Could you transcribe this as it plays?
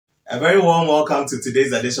A very warm welcome to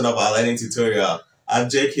today's edition of our learning tutorial. I'm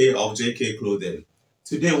JK of JK Clothing.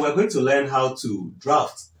 Today we're going to learn how to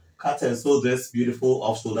draft, cut and sew this beautiful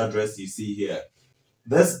off-shoulder dress you see here.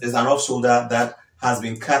 This is an off-shoulder that has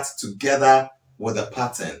been cut together with a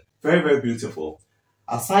pattern. Very, very beautiful.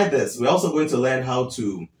 Aside this, we're also going to learn how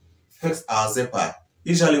to fix our zipper.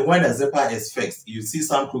 Usually when a zipper is fixed, you see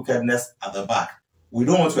some crookedness at the back. We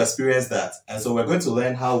don't want to experience that, and so we're going to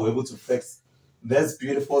learn how we're able to fix this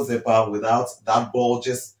beautiful zipper without that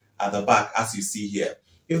bulges at the back as you see here.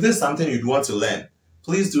 If this is something you'd want to learn,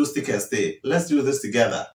 please do stick and stay. Let's do this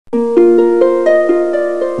together.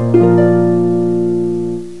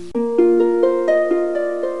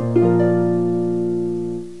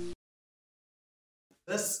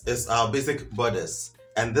 This is our basic bodice,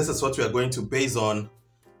 and this is what we are going to base on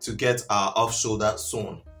to get our off-shoulder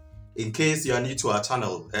sewn. In case you are new to our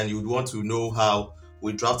channel and you would want to know how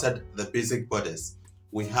we drafted the basic bodice,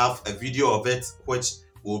 we have a video of it which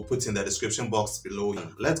we'll put in the description box below.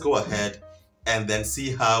 Let's go ahead and then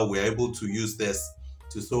see how we're able to use this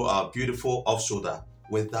to sew our beautiful off-shoulder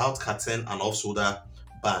without cutting an off-shoulder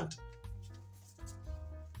band.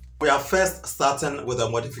 We are first starting with a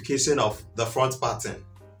modification of the front pattern.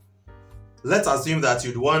 Let's assume that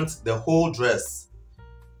you'd want the whole dress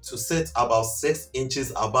to sit about 6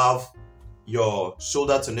 inches above your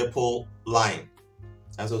shoulder to nipple line.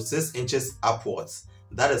 And so 6 inches upwards.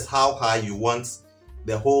 That is how high you want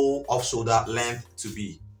the whole off-shoulder length to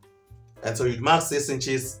be. And so you'd mark 6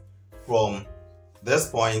 inches from this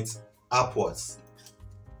point upwards.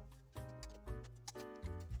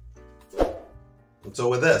 So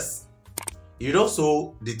with this, you'd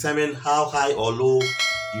also determine how high or low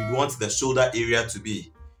you'd want the shoulder area to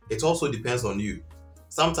be. It also depends on you.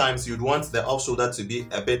 Sometimes you'd want the off-shoulder to be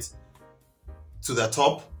a bit to the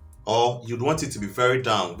top, or you'd want it to be very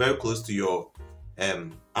down, very close to your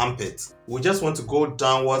armpit. We just want to go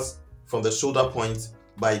downwards from the shoulder point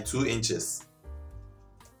by 2 inches.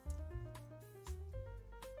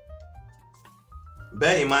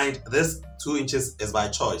 Bear in mind, this 2 inches is by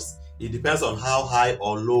choice. It depends on how high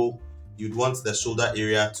or low you'd want the shoulder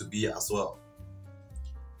area to be as well.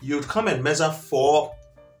 You'd come and measure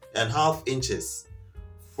 4.5 inches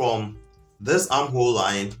from this armhole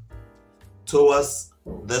line towards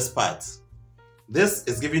this part. This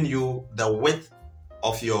is giving you the width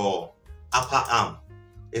of your upper arm.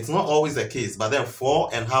 It's not always the case, but then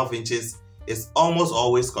 4.5 inches is almost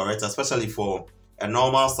always correct, especially for a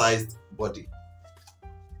normal sized body.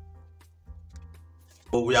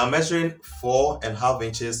 So we are measuring 4.5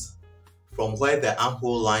 inches from where the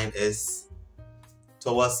armhole line is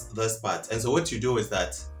towards this part. And so what you do is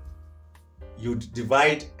that you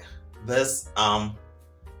divide this arm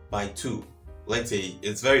by 2. Let's say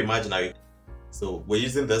it's very imaginary. So we're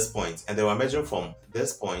using this point, and then we're measuring from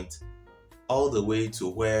this point all the way to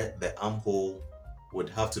where the armhole would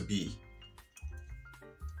have to be.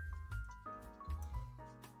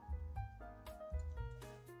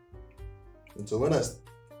 And so when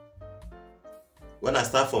I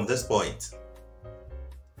start from this point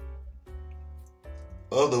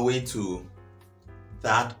all the way to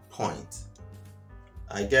that point,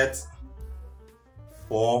 I get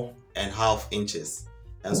 4.5 inches.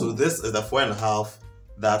 And so this is the 4.5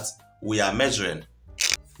 that we are measuring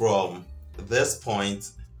from this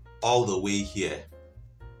point all the way here.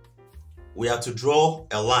 We have to draw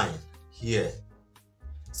a line here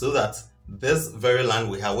so that this very line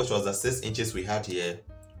we have, which was the 6 inches we had here,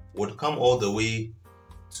 would come all the way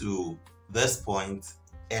to this point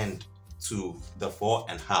and to the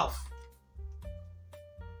 4.5.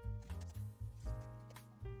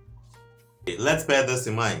 Let's bear this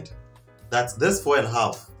in mind, that this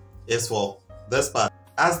 4.5 is for this part.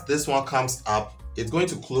 As this one comes up, it's going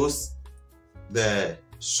to close the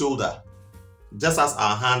shoulder, just as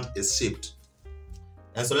our hand is shaped.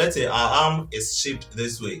 And so let's say our arm is shaped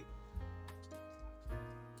this way.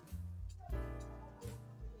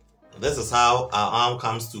 This is how our arm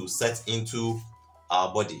comes to set into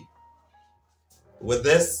our body. With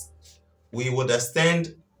this, we would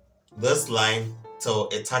extend this line till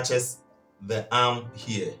it touches the arm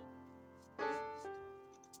here.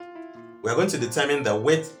 We're going to determine the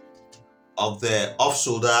width of the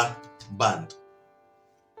off-shoulder band.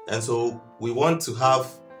 And so we want to have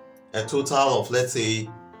a total of, let's say,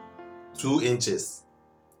 2 inches.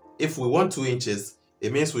 If we want 2 inches,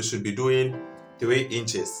 it means we should be doing 3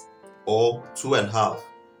 inches or 2.5,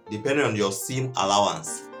 depending on your seam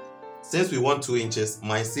allowance. Since we want 2 inches,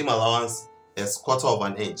 my seam allowance is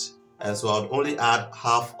 1/4 inch, and so I'll only add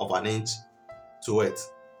 1/2 inch to it.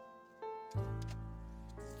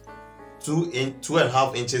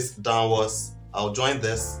 2.5 inches downwards, I'll join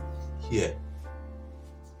this here.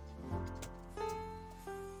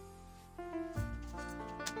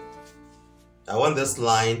 I want this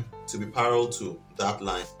line to be parallel to that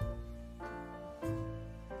line.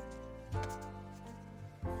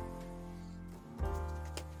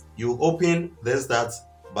 You open this dart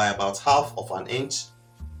by about half of an inch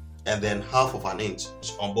and then half of an inch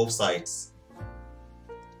on both sides.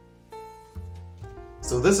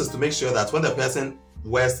 So this is to make sure that when the person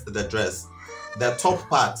wears the dress, the top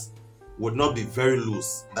part would not be very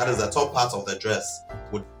loose. That is the top part of the dress.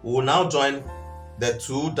 We will now join the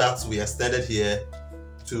two darts we extended here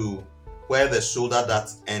to where the shoulder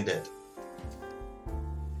dart ended.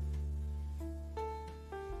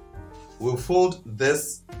 We'll fold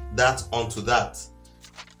this dart onto that.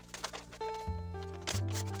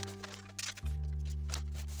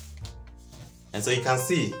 And so you can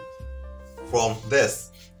see from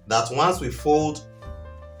this that once we fold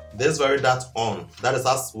this very dart on, that is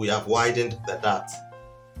as we have widened the dart.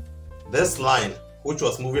 This line, which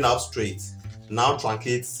was moving up straight, now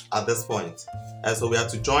truncates at this point. And so we have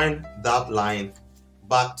to join that line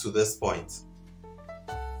back to this point.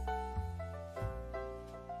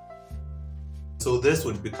 So this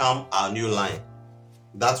would become our new line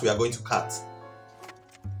that we are going to cut.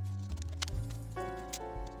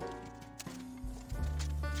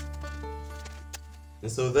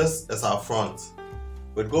 And so this is our front.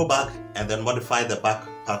 We'll go back and then modify the back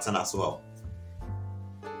pattern as well.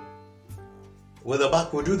 With the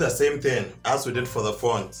back, we'll do the same thing as we did for the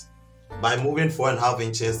front by moving 4.5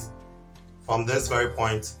 inches from this very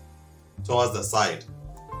point towards the side.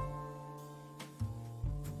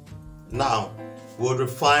 Now, we'll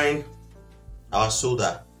refine our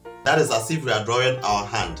shoulder. That is as if we are drawing our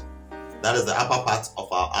hand. That is the upper part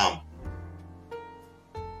of our arm.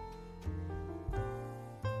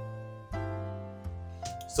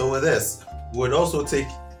 So with this, we would also take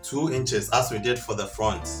 2 inches as we did for the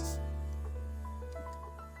front.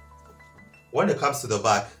 When it comes to the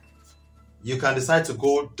back, you can decide to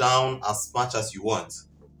go down as much as you want.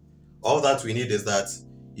 All that we need is that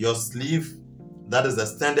your sleeve, that is the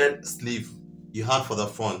standard sleeve you had for the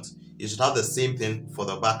front, you should have the same thing for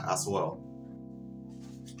the back as well.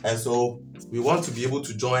 And so we want to be able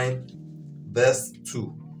to join this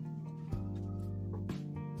two.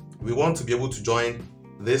 We want to be able to join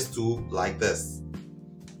these two like this.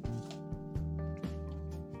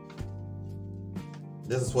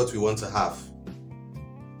 This is what we want to have.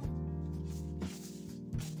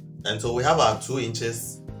 And so we have our 2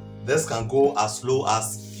 inches. This can go as low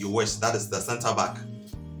as you wish. That is the center back.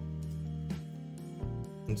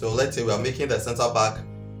 And so let's say we are making the center back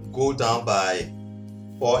go down by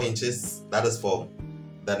 4 inches. That is for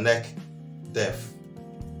the neck depth.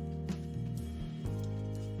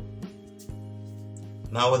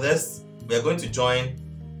 Now with this, we are going to join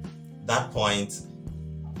that point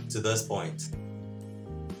to this point.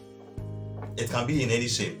 It can be in any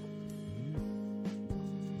shape.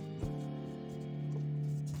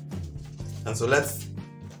 And so let's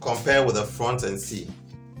compare with the front and see.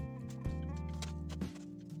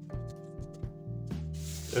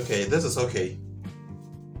 Okay, this is okay.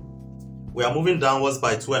 We are moving downwards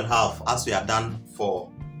by 2.5 as we are done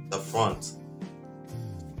for the front.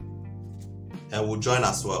 And we'll join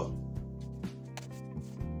as well.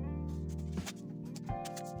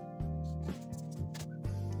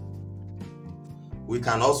 We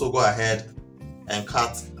can also go ahead and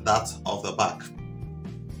cut that off the back.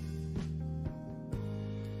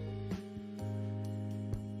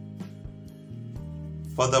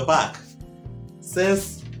 For the back,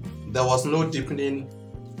 since there was no deepening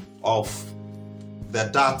of the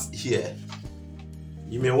dart here,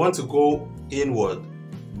 you may want to go inward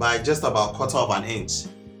by just about 1/4 of an inch.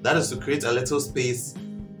 That is to create a little space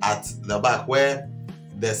at the back where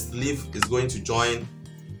the sleeve is going to join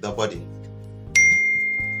the body.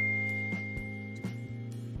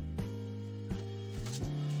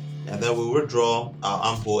 And then we will draw our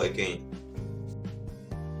armhole again.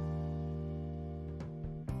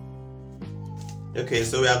 Okay,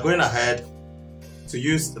 so we are going ahead to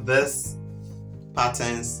use this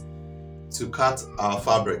patterns to cut our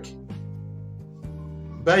fabric.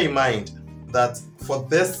 Bear in mind that for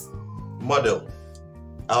this model,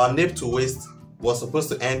 our nape to waist was supposed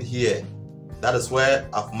to end here. That is where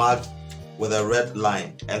I've marked with a red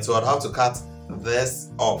line. And so I'd have to cut this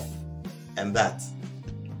off and that.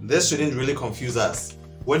 This shouldn't really confuse us.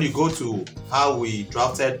 When you go to how we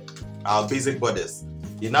drafted our basic bodice,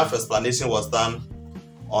 enough explanation was done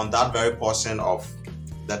on that very portion of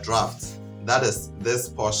the draft. That is this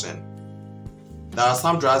portion. There are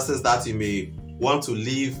some dresses that you may want to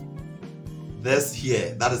leave this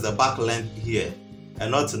here, that is the back length here,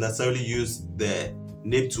 and not to necessarily use the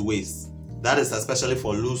nape to waist. That is especially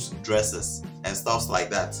for loose dresses and stuff like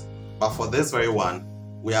that. But for this very one,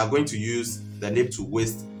 we are going to use the nape to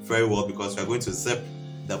waist very well because we are going to zip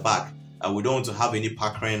the back and we don't want to have any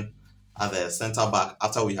puckering at the center back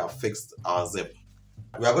after we have fixed our zip.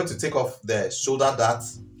 We are going to take off the shoulder dart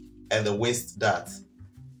and the waist dart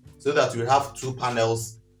so that we have two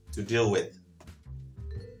panels to deal with.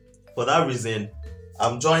 For that reason,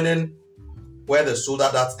 I'm joining where the shoulder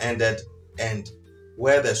dart ended and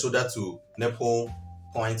where the shoulder to nipple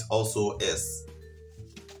point also is.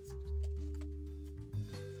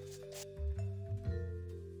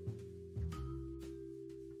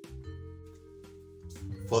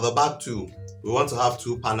 For the back too, we want to have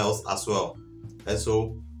two panels as well. And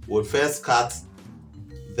so we'll first cut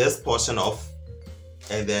this portion off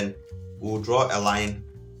and then we'll draw a line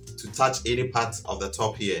to touch any part of the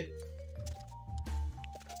top here.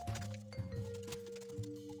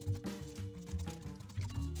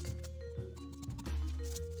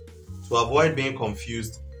 To avoid being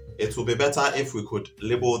confused, it will be better if we could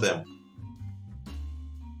label them.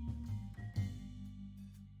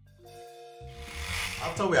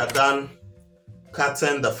 After we are done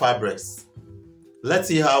cutting the fabrics, let's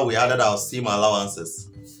see how we added our seam allowances.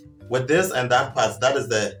 With this and that part, that is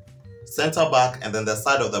the center back and then the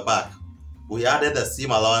side of the back, we added the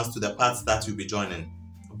seam allowance to the parts that we'll be joining.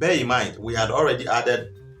 Bear in mind, we had already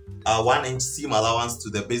added a 1-inch seam allowance to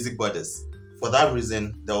the basic bodice. For that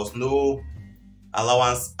reason, there was no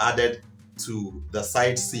allowance added to the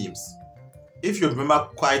side seams. If you remember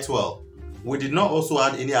quite well, we did not also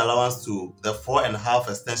add any allowance to the 4.5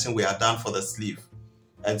 extension we had done for the sleeve.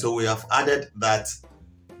 And so we have added that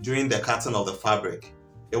during the cutting of the fabric.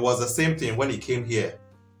 It was the same thing when it came here.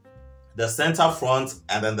 The center front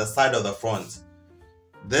and then the side of the front.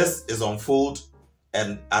 This is on fold,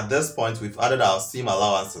 and at this point we've added our seam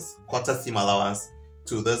allowances, quarter seam allowance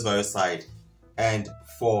to this very side. And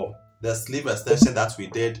for the sleeve extension that we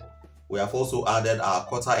did, we have also added our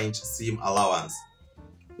 1/4-inch seam allowance.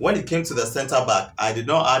 When it came to the center back, I did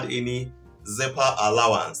not add any zipper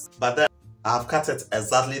allowance, but then I have cut it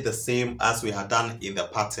exactly the same as we had done in the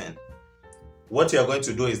pattern. What you are going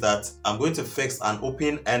to do is that I'm going to fix an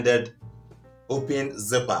open-ended open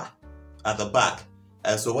zipper at the back,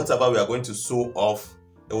 and so whatever we are going to sew off,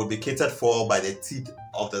 it will be catered for by the teeth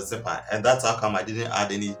of the zipper, and that's how come I didn't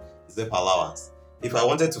add any zip allowance. If I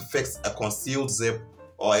wanted to fix a concealed zip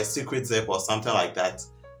or a secret zip or something like that,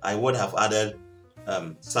 I would have added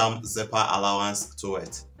some zipper allowance to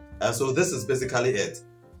it. And so this is basically it.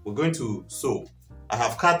 We're going to sew. I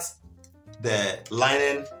have cut the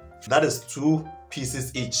lining, that is 2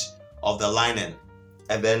 pieces each of the lining,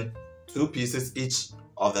 and then 2 pieces each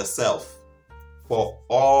of the self for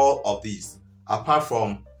all of these, apart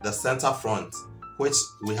from the center front, which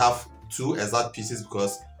we have 2 exact pieces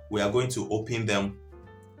because we are going to open them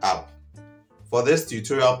up. For this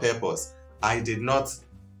tutorial purpose, I did not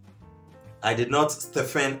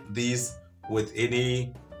stiffen these with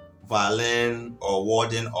any violin or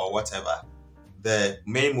warding or whatever. The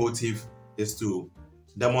main motive is to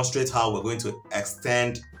demonstrate how we're going to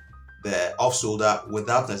extend the off shoulder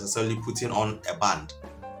without necessarily putting on a band.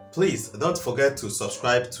 Please don't forget to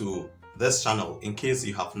subscribe to this channel in case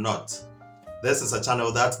you have not. This is a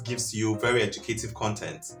channel that gives you very educative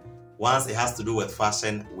content. Once it has to do with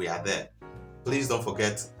fashion, we are there. Please don't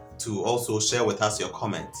forget to also share with us your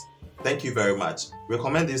comments. Thank you very much.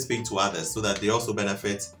 Recommend this speak to others so that they also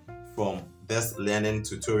benefit from this learning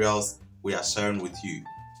tutorials we are sharing with you.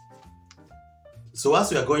 So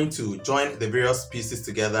as we are going to join the various pieces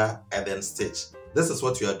together and then stitch, this is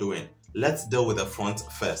what we are doing. Let's deal with the front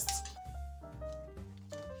first.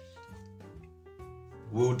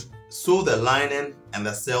 We'll sew the lining and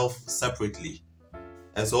the self separately.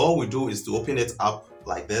 And so all we do is to open it up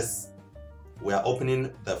like this. We are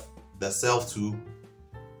opening the self too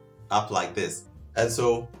up like this. And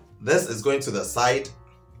so this is going to the side.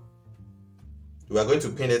 We are going to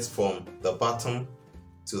pin it from the bottom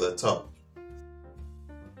to the top.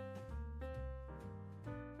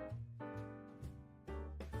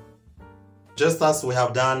 Just as we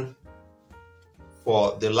have done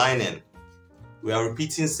for the lining, we are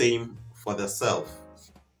repeating same for the self.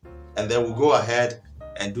 And then we'll go ahead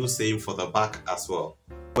and do same for the back as well.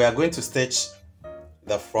 We are going to stitch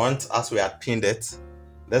the front as we had pinned it.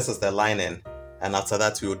 This is the lining, and after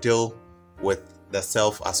that we'll deal with the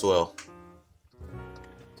self as well.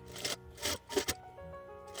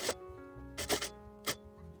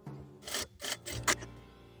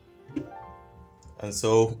 And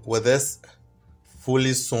so with this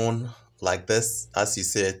fully sewn like this, as you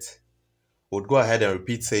see it, we'll go ahead and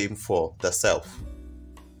repeat same for the self.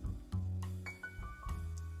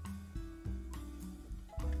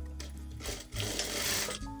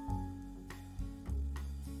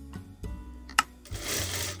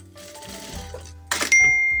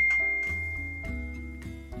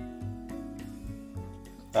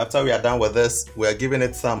 After we are done with this, we are giving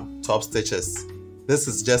it some top stitches. This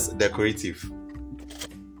is just decorative.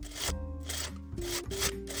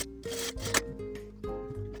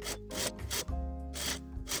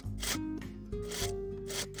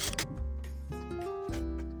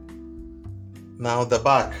 Now the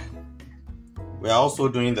back, we are also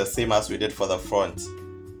doing the same as we did for the front.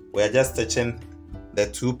 We are just stitching the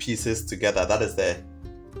two pieces together, that is the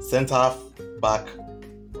center back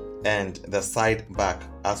and the side back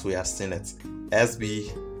as we have seen it,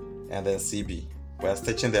 SB and then CB. We are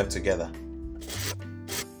stitching them together.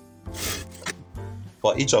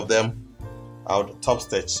 For each of them, I would top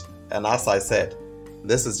stitch, and as I said,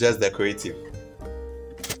 this is just decorative.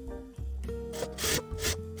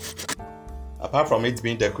 Apart from it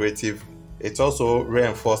being decorative, it also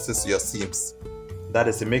reinforces your seams. That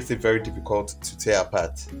is, it makes it very difficult to tear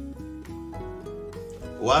apart.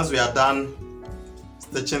 Once we are done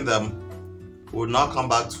stitching them, we'll now come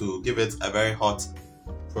back to give it a very hot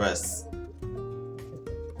press.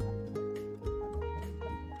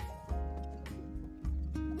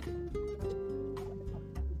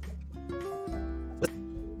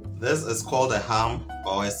 This is called a ham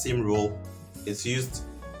or a seam roll. It's used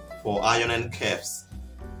for ironing curves,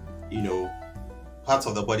 you know, parts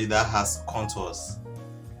of the body that has contours.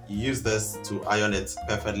 You use this to iron it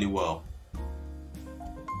perfectly well.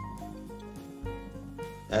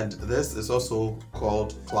 And this is also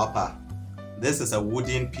called clapper. This is a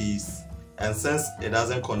wooden piece, and since it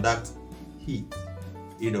doesn't conduct heat,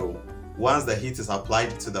 you know, once the heat is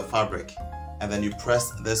applied to the fabric and then you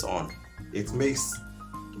press this on, it makes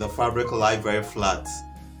the fabric lie very flat,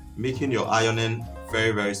 making your ironing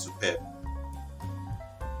very superb.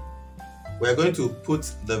 We're going to put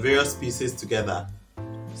the various pieces together.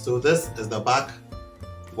 So this is the back,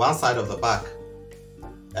 one side of the back,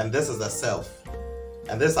 and this is the self,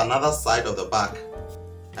 and this is another side of the back.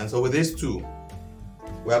 And so with these two,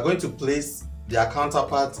 we are going to place their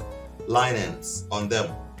counterpart linings on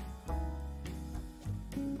them.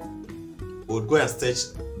 We'll go and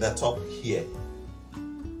stitch the top here.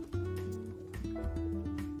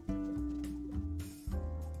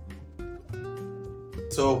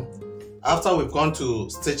 So after we've gone to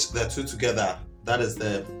stitch the two together, that is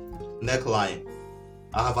the neckline,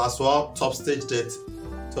 I have as well top stitched it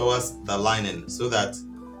towards the lining so that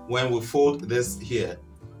when we fold this here,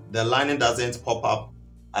 the lining doesn't pop up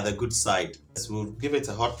at the good side. So we'll give it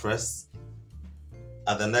a hot press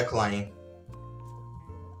at the neckline.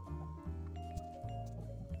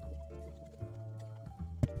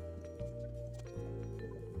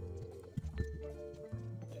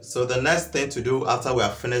 So the next thing to do after we are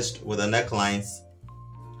finished with the necklines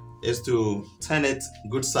is to turn it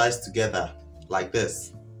good size together like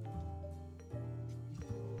this.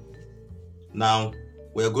 Now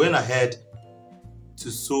we're going ahead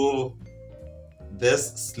to sew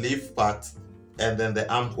this sleeve part and then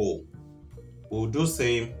the armhole. We'll do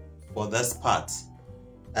same for this part,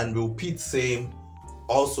 and we'll repeat same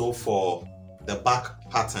also for the back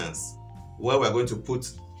patterns, where we're going to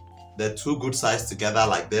put the two good sides together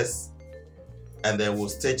like this, and then we'll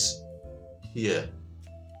stitch here.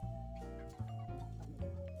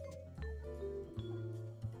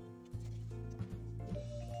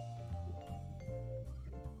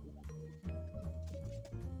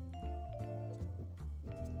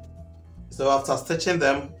 So after stitching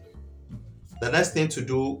them, the next thing to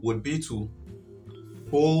do would be to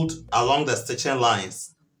fold along the stitching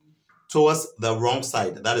lines towards the wrong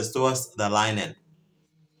side, that is towards the lining.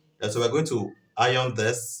 And so we're going to iron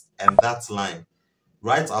this and that line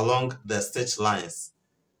right along the stitch lines.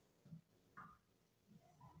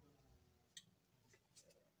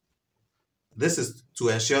 This is to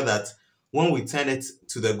ensure that when we turn it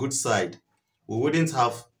to the good side, we wouldn't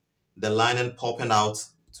have the lining popping out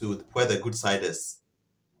to where the good side is.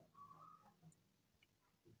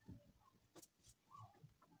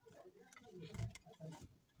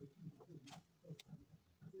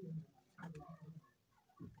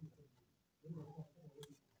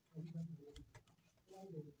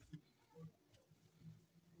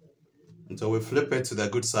 Until we flip it to the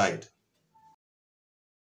good side.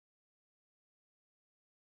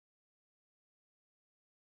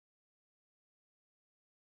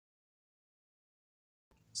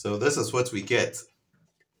 So this is what we get.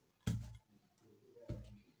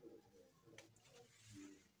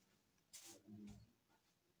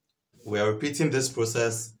 We are repeating this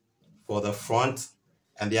process for the front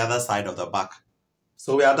and the other side of the back.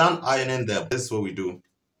 So we are done ironing them. This is what we do.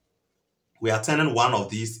 We are turning one of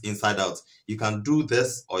these inside out. You can do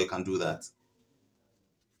this or you can do that.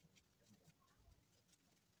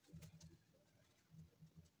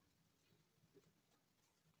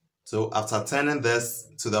 So after turning this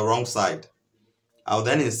to the wrong side, I'll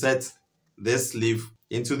then insert this sleeve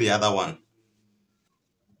into the other one.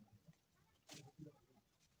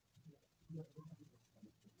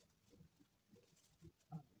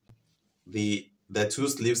 The two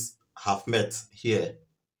sleeves have met here.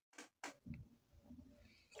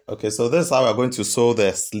 Okay, so this is how we're going to sew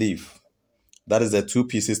the sleeve. That is the two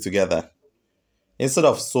pieces together. Instead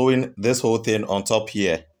of sewing this whole thing on top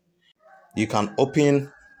here, you can open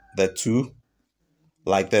the two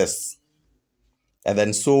like this and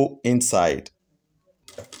then sew inside.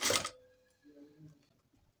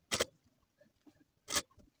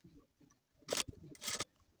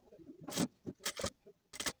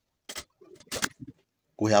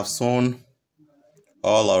 We have sewn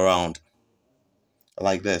all around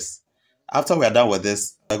like this. After we are done with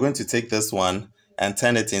this, we're going to take this one and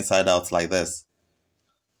turn it inside out like this.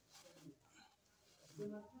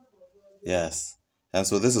 Yes. And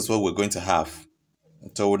so this is what we're going to have.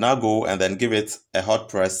 So we'll now go and then give it a hot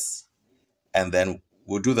press, and then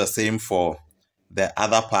we'll do the same for the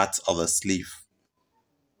other part of the sleeve.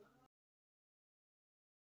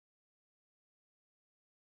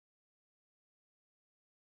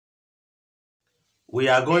 We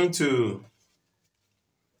are going to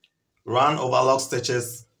run overlock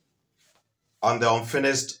stitches on the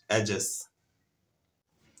unfinished edges.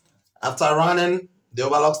 After running the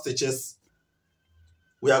overlock stitches,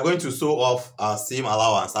 we are going to sew off our seam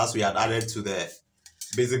allowance as we had added to the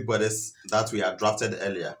basic bodice that we had drafted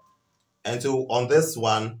earlier. And so on this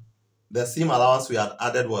one, the seam allowance we had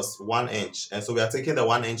added was 1 inch, and so we are taking the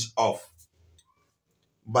 1 inch off.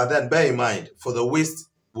 But then bear in mind, for the waist,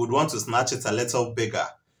 we would want to snatch it a little bigger.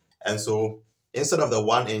 And so instead of the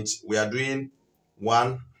 1 inch, we are doing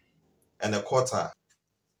 1 1/4.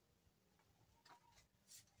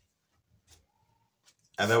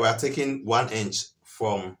 And then we are taking 1 inch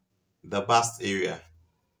from the bust area.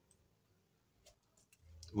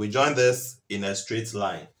 We join this in a straight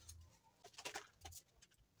line.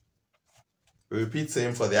 Repeat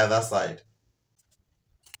same for the other side.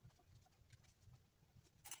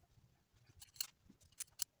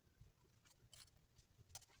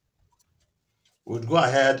 We'll go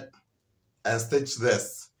ahead and stitch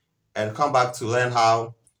this and come back to learn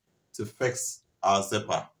how to fix our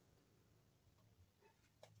zipper.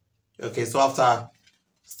 Okay, so after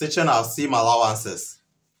stitching our seam allowances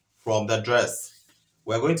from the dress,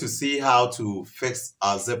 we're going to see how to fix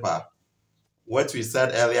our zipper. What we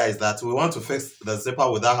said earlier is that we want to fix the zipper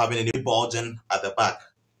without having any bulging at the back.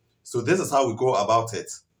 So this is how we go about it.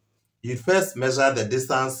 You first measure the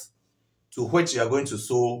distance to which you are going to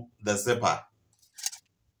sew the zipper.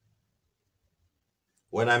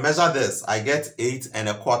 When I measure this, I get 8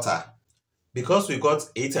 1/4. Because we got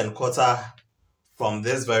 8 1/4 from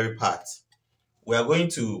this very part, we are going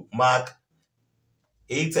to mark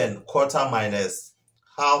 8 1/4 minus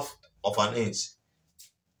half of an inch.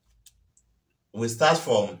 We start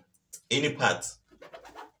from any part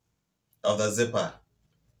of the zipper.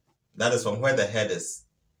 That is from where the head is.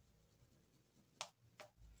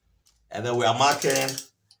 And then we are marking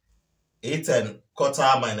 8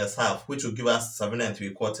 1/4 minus half, which will give us 7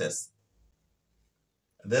 3/4.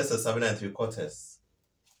 This is 7 3/4.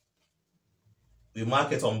 We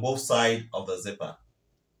mark it on both sides of the zipper.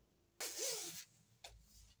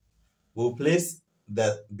 We'll place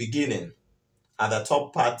the beginning at the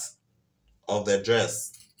top part of the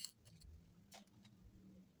dress.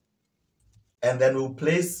 And then we'll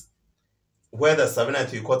place where the 7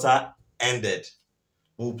 3/4 ended.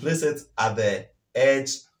 We'll place it at the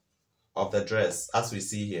edge of the dress, as we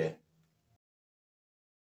see here.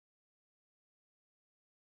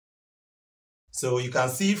 So you can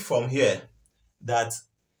see from here that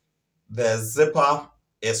the zipper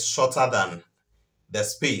is shorter than the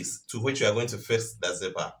space to which we are going to fix the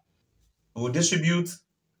zipper. We'll distribute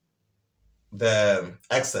the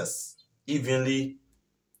excess evenly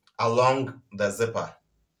along the zipper.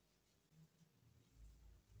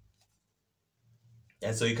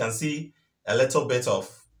 And so you can see a little bit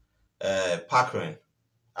of puckering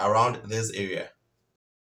around this area.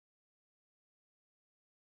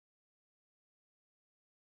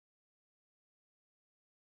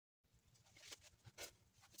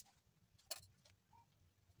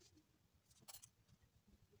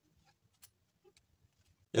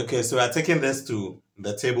 Okay, so we are taking this to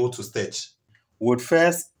the table to stitch. We would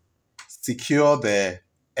first secure the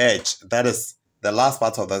edge, that is the last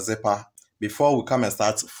part of the zipper, before we come and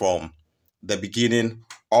start from the beginning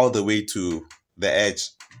all the way to the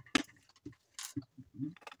edge.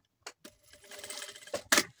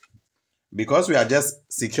 Because we are just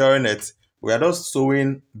securing it, we are just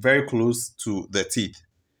sewing very close to the teeth.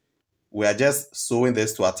 We are just sewing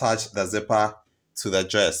this to attach the zipper to the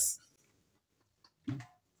dress.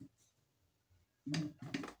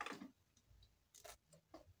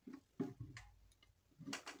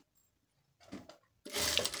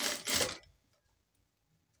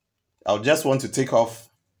 I'll just want to take off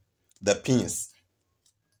the pins.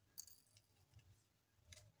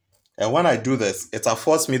 And when I do this, it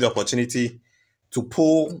affords me the opportunity to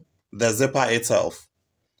pull the zipper itself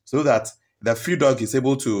so that the feed dog is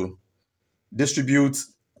able to distribute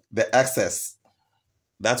the excess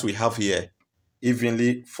that we have here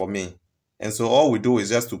evenly for me. And so all we do is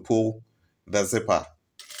just to pull the zipper.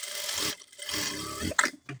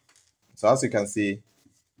 So as you can see,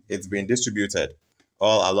 it's been distributed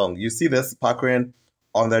all along. You see this pattern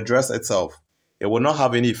on the dress itself. It will not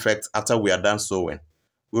have any effect after we are done sewing.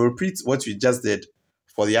 We'll repeat what we just did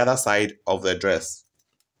for the other side of the dress.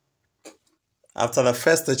 After the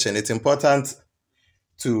first stitching, it's important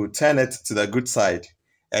to turn it to the good side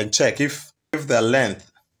and check if the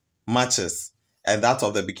length matches and that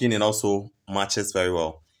of the beginning also matches very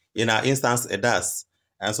well. In our instance, it does.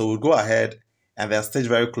 And so we'll go ahead and then stitch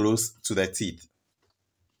very close to the teeth.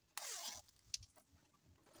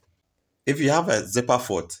 If you have a zipper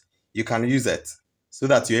foot, you can use it so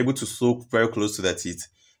that you're able to sew very close to the teeth.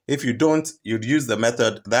 If you don't, you'd use the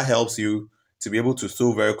method that helps you to be able to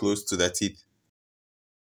sew very close to the teeth.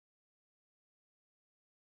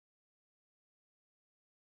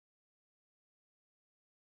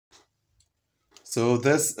 So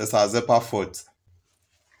this is our zipper foot.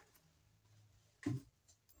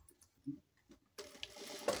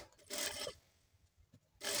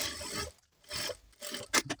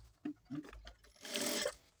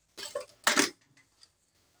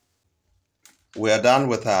 We are done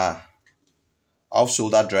with our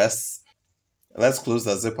off-shoulder dress. Let's close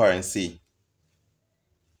the zipper and see.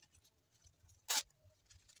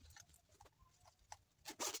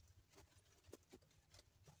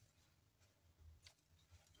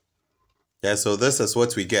 Yeah, so this is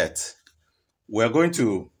what we get. We're going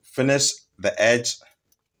to finish the edge,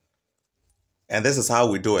 and this is how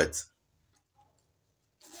we do it.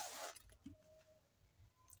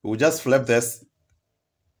 We'll just flip this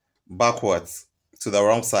backwards to the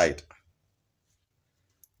wrong side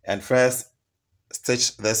and first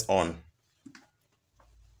stitch this on.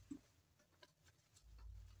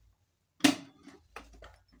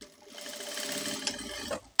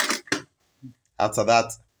 After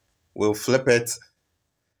that, we'll flip it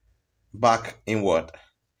back inward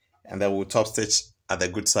and then we'll top stitch at the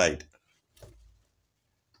good side.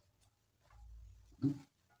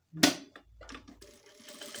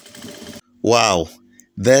 Wow,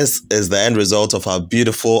 this is the end result of our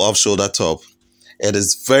beautiful off-shoulder top. It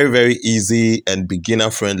is very, very easy and beginner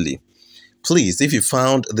friendly. Please, if you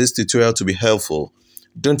found this tutorial to be helpful,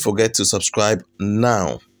 don't forget to subscribe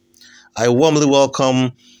now. I warmly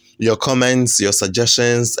welcome your comments, your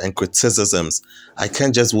suggestions, and criticisms. I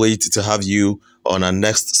can't just wait to have you on our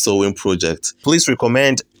next sewing project. Please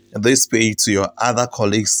recommend this page to your other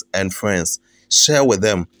colleagues and friends. Share with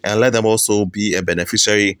them and let them also be a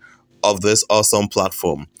beneficiary of this awesome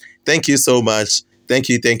platform. Thank you so much. Thank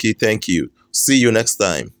you, thank you, thank you. See you next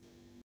time.